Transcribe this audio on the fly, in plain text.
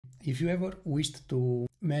If you ever wished to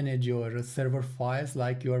manage your server files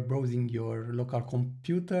like you are browsing your local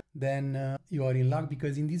computer, then you are in luck,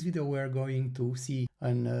 because in this video we are going to see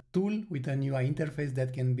a tool with a UI interface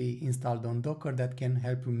that can be installed on Docker that can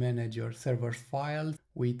help you manage your server files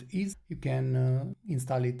with ease. You can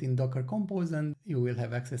install it in Docker Compose and you will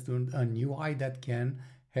have access to an UI that can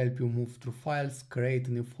help you move through files, create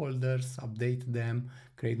new folders, update them,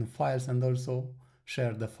 create new files, and also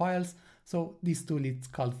share the files. So this tool is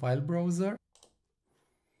called FileBrowser,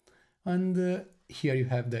 and here you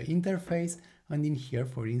have the interface, and in here,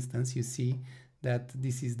 for instance, you see that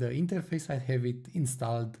this is the interface. I have it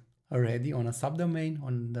installed already on a subdomain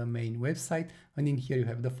on the main website, and in here you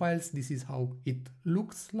have the files. This is how it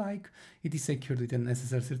looks like. It is secured with an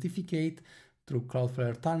SSL certificate through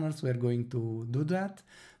Cloudflare tunnels. We are going to do that,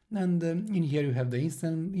 and in here you have the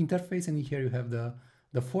instant interface, and in here you have the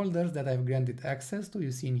folders that I've granted access to.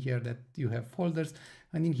 You see in here that you have folders,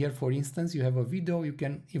 and in here, for instance, you have a video. You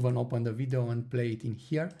can even open the video and play it in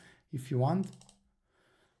here if you want.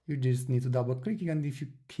 You just need to double click, and if you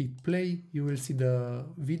hit play, you will see the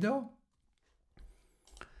video.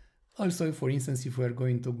 Also, for instance, if we're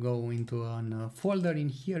going to go into a folder, in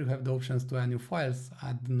here you have the options to add new files,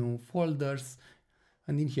 add new folders,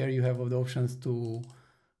 and in here you have the options to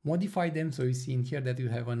modify them. So you see in here that you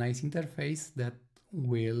have a nice interface that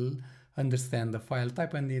will understand the file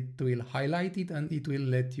type, and it will highlight it, and it will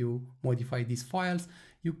let you modify these files.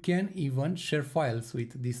 You can even share files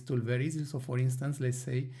with this tool very easily. So for instance, let's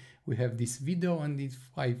say we have this video, and if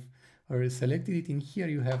I've selected it, in here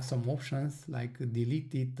you have some options like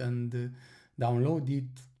delete it and download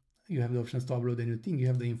it. You have the options to upload a new thing. You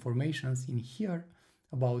have the informations in here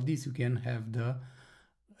about this. You can have the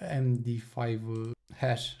MD5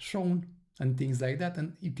 hash shown and things like that,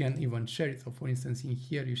 and you can even share it. So for instance, in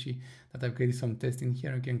here you see that I've created some tests in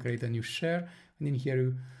here. You can create a new share, and in here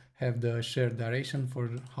you have the share duration for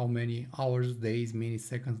how many hours, days, minutes,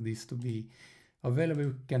 seconds this to be available.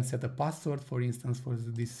 You can set a password, for instance, for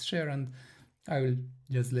this share, and I will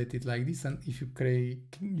just let it like this. And if you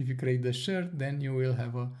create the share, then you will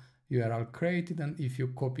have a URL created, and if you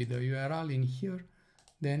copy the URL in here,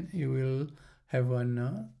 then you will have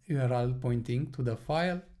an URL pointing to the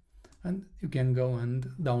file, and you can go and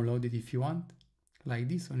download it if you want, like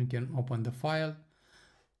this, and you can open the file.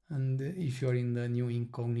 And if you're in the new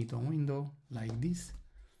incognito window, like this,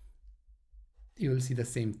 you will see the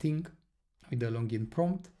same thing with the login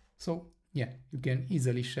prompt. So yeah, you can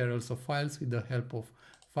easily share also files with the help of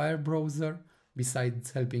FileBrowser,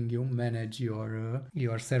 besides helping you manage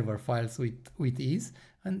your server files with ease.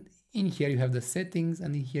 And in here you have the settings,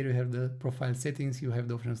 and in here you have the profile settings. You have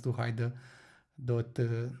the options to hide the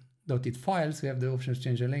dotted files. You have the options to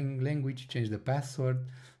change the language, change the password.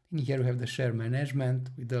 In here you have the share management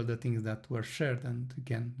with all the things that were shared, and you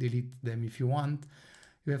can delete them if you want.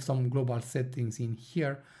 You have some global settings in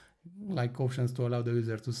here, like options to allow the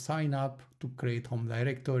user to sign up, to create home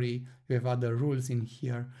directory. You have other rules in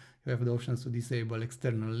here. You have the options to disable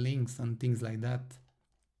external links and things like that.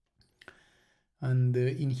 And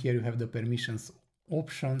in here you have the permissions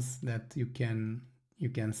options that you can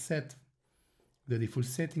set, the default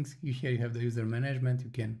settings. Here you have the user management. You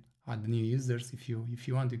can add new users if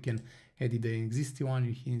you want. You can edit the existing one.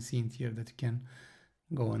 You can see in here that you can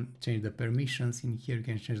go and change the permissions. In here you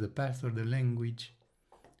can change the password, the language,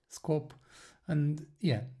 scope, and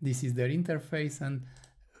yeah, this is their interface. And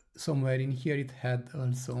somewhere in here it had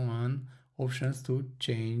also on options to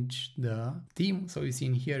change the theme. So you see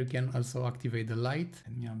in here you can also activate the light.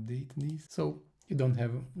 Let me update this. So you don't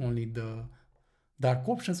have only the dark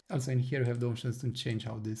options. Also in here you have the options to change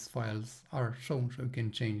how these files are shown, so you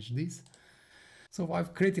can change this. So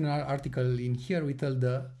I've created an article in here with all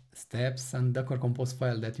the steps and Docker Compose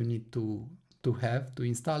file that you need to have to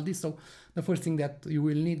install this. So the first thing that you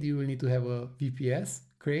will need to have a VPS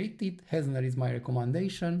created. Hezner is my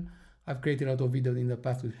recommendation. I've created a lot of videos in the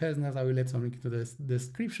past with Hezner. I will let some link into the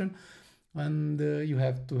description. And you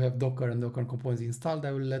have to have Docker and Docker Compose installed.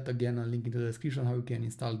 I will let again a link into the description how you can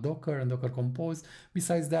install Docker and Docker Compose.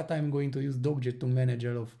 Besides that, I'm going to use Docjet to manage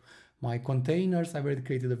all of my containers. I've already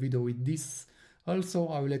created a video with this. Also,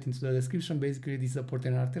 I will let into the description. Basically, this is a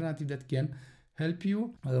portainer alternative that can help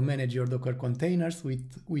you manage your Docker containers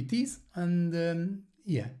with ease. And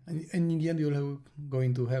yeah, and in the end, you're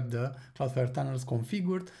going to have the Cloudflare tunnels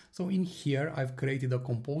configured. So in here, I've created a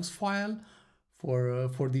compose file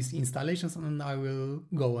for these installations, and I will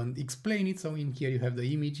go and explain it. So in here you have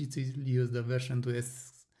the image. It will use the version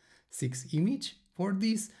 2.6 image. For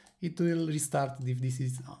this, it will restart if this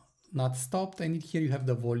is not stopped. And here you have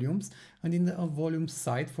the volumes, and in the volume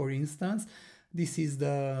side, for instance, this is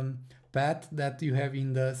the path that you have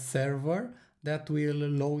in the server that will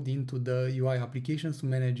load into the UI applications to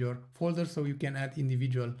manage your folder, so you can add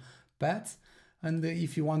individual paths. And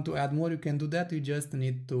if you want to add more, you can do that. You just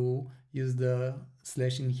need to use the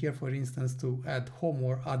slash in here, for instance, to add home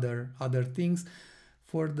or other things.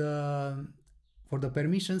 For the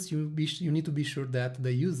permissions, you need to be sure that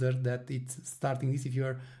the user that it's starting this, if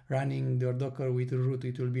you're running your Docker with root,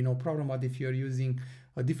 it will be no problem. But if you're using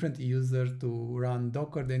a different user to run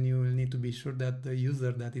Docker, then you will need to be sure that the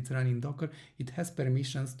user that it's running Docker, it has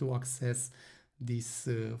permissions to access these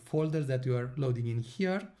folders that you are loading in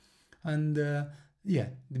here. And yeah,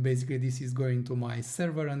 basically this is going to my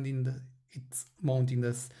server, and it's mounting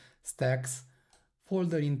the stacks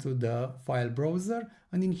folder into the file browser.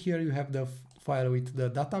 And in here you have the file with the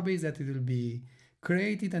database that it will be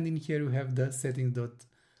created, and in here you have the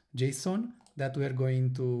settings.json that we're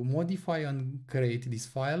going to modify and create this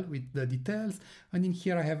file with the details. And in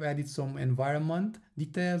here I have added some environment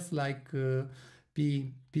details like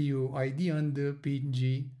PUID and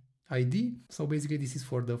PNG-ID. So basically this is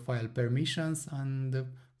for the file permissions, and the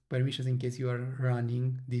permissions in case you are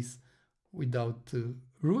running this without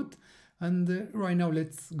root. And right now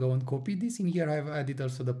let's go and copy this. In here I have added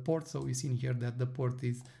also the port, so you see in here that the port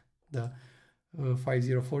is the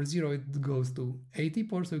 5040, it goes to 80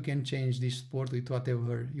 port, so you can change this port with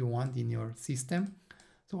whatever you want in your system.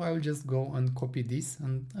 So I will just go and copy this,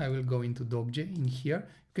 and I will go into docj in here.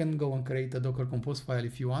 You can go and create a Docker Compose file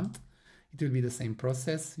if you want. It will be the same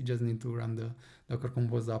process. You just need to run the Docker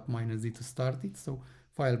Compose app -d to start it. So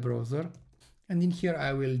file browser, and in here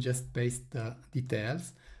I will just paste the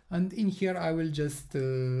details. And in here I will just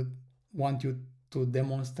want you to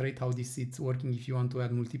demonstrate how this is working if you want to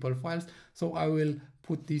add multiple files. So I will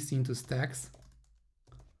put this into stacks,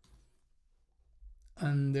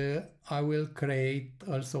 and I will create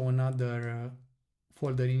also another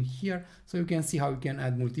folder in here, so you can see how you can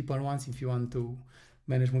add multiple ones. If you want to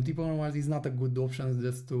manage multiple ones, it's not a good option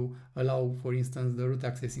just to allow, for instance, the root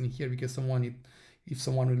access in here, because if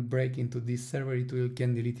someone will break into this server,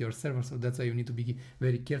 can delete your server. So that's why you need to be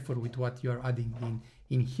very careful with what you are adding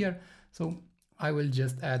in here. So I will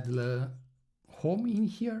just add the home in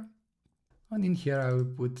here, and in here I will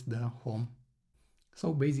put the home.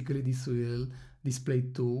 So basically this will display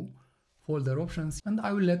two folder options, and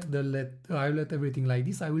I will let everything like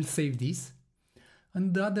this. I will save this.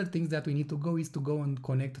 And the other things that we need to go is to go and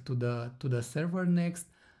connect to the server next,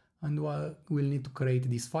 and we'll need to create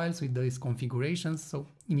these files with these configurations. So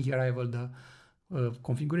in here I have all the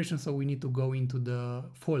configurations, so we need to go into the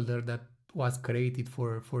folder that was created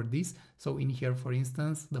for this. So in here, for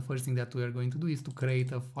instance, the first thing that we are going to do is to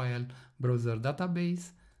create a file browser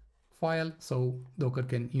database file, so Docker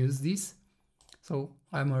can use this. So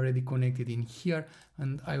I'm already connected in here,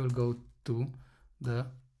 and I will go to the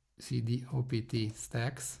cd opt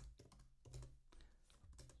stacks,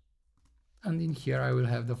 and in here I will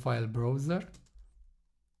have the file browser.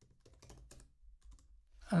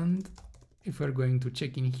 And if we're going to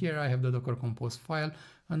check in here, I have the Docker Compose file,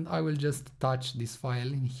 and I will just touch this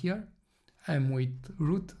file in here. I'm with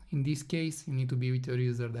root. In this case, you need to be with your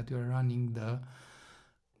user that you are running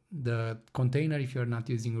the container if you're not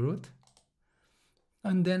using root.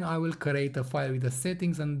 And then I will create a file with the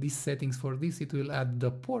settings, and these settings for this, it will add the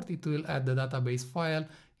port, it will add the database file,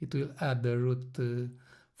 it will add the root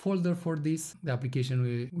folder for this, the application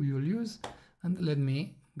we will use. And let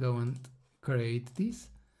me go and create this.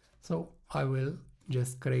 So I will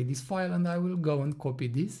just create this file, and I will go and copy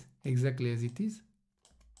this exactly as it is.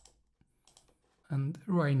 And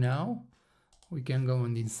right now we can go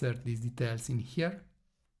and insert these details in here.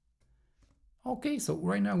 Okay, so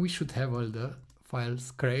right now we should have all the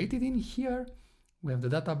files created in here. We have the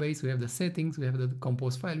database, we have the settings, we have the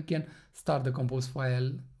compose file. You can start the compose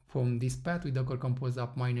file from this path with Docker Compose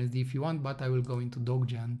app -d if you want, but I will go into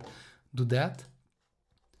docj and do that.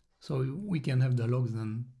 So we can have the logs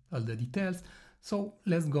and all the details. So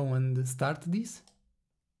let's go and start this.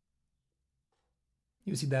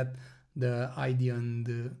 You see that the ID and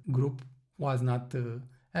the group was not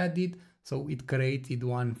added, so it created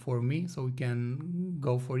one for me. So we can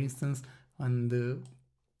go, for instance, and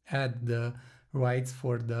add the rights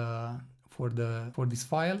for this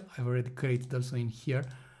file. I've already created also in here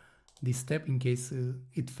this step in case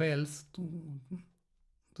it fails to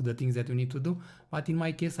the things that you need to do. But in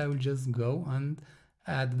my case, I will just go and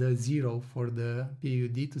add the 0 for the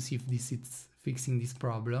PUD to see if this is fixing this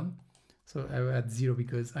problem. So I will add 0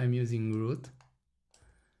 because I'm using root,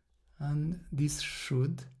 and this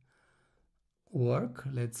should work.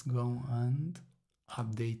 Let's go and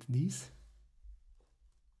update this.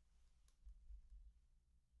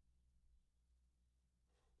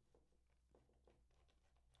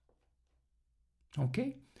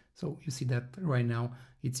 Okay, so you see that right now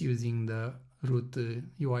it's using the root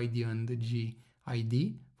UID and the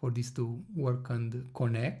GID for this to work and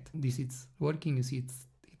connect. This is working. You see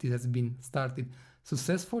it has been started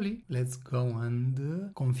successfully. Let's go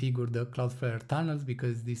and configure the Cloudflare tunnels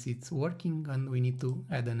because this is working, and we need to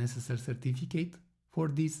add an SSL certificate for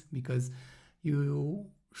this because you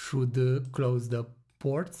should close the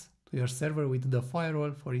ports to your server with the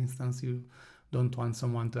firewall. For instance, you don't want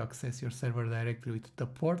someone to access your server directly with the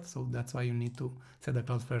port, so that's why you need to set the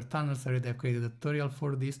Cloudflare tunnels. I already created a tutorial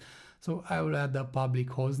for this. So I will add a public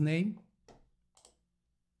host name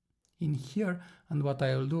in here, and what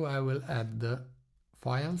I will do, I will add the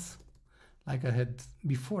files like I had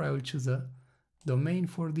before. I will choose a domain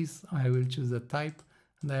for this. I will choose a type,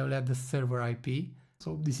 and I will add the server IP.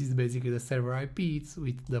 So this is basically the server IP. It's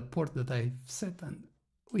with the port that I've set, and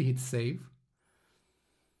we hit save.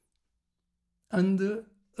 And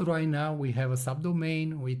right now we have a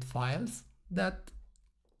subdomain with files that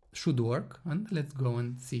should work, and let's go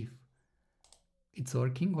and see if it's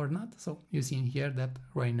working or not. So you see in here that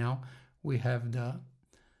right now we have the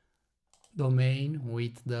domain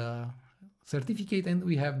with the certificate and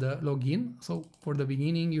we have the login. So for the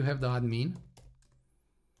beginning you have the admin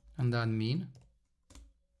and the admin.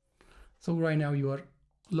 So right now you are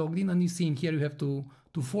logged in, and you see in here you have two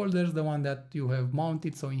folders, the one that you have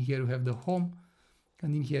mounted. So in here you have the home,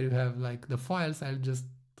 and in here you have like the files. I'll just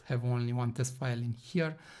have only one test file in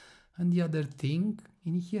here. And the other thing,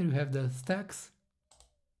 in here you have the stacks,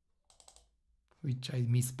 which I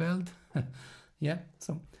misspelled. Yeah,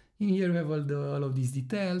 so in here you have all of these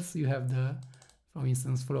details. You have the, for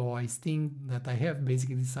instance, flow ice thing that I have.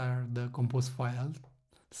 Basically these are the compose files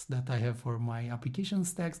that I have for my application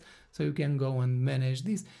stacks. So you can go and manage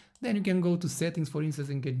this. Then you can go to settings, for instance,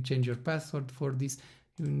 and can change your password for this.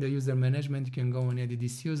 In the user management, you can go and edit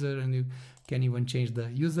this user, and you can even change the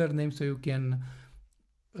username, so you can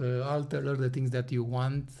alter all the things that you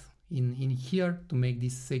want in here to make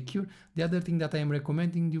this secure. The other thing that I am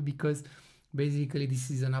recommending you, because basically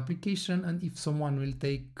this is an application, and if someone will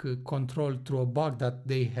take control through a bug that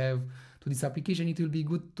they have to this application, it will be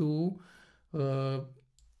good to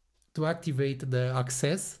activate the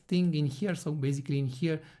access thing in here. So basically in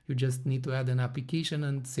here you just need to add an application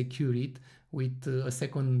and secure it with a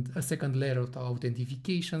second layer of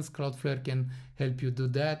authentications. Cloudflare can help you do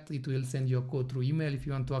that. It will send you a code through email if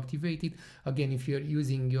you want to activate it. Again, if you're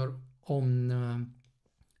using your own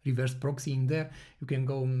reverse proxy in there, you can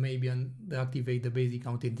go maybe and activate the basic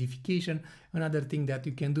authentication. Another thing that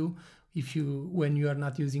you can do when you are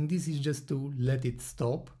not using this is just to let it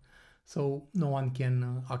stop, so no one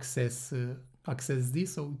can access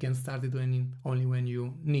this. So you can start it only when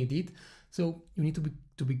you need it. So you need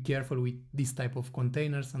to be careful with this type of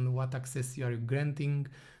containers and what access you are granting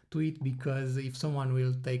to it, because if someone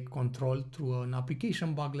will take control through an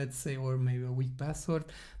application bug, let's say, or maybe a weak password,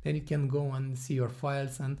 then it can go and see your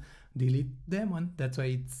files and delete them. And that's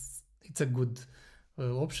why it's a good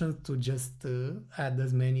option to just add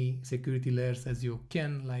as many security layers as you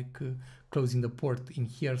can, like closing the port in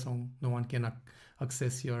here so no one can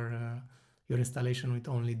access your installation with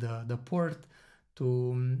only the port,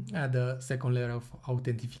 to add a second layer of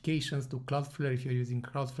authentications to Cloudflare if you're using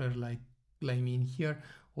Cloudflare like me in here,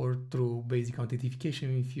 or through basic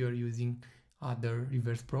authentication if you're using other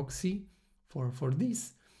reverse proxy for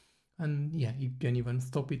this. And yeah, you can even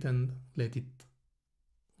stop it and let it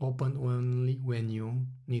open only when you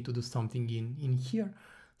need to do something in here.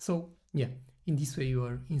 So yeah, in this way you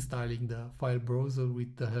are installing the file browser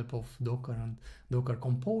with the help of Docker and Docker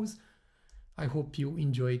Compose. I hope you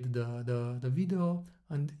enjoyed the video,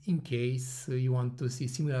 and in case you want to see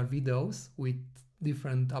similar videos with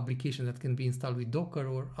different applications that can be installed with Docker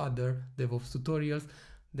or other DevOps tutorials,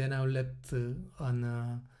 then I'll let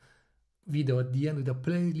an video at the end with a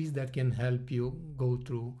playlist that can help you go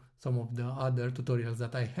through some of the other tutorials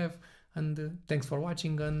that I have. And thanks for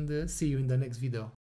watching, and see you in the next video.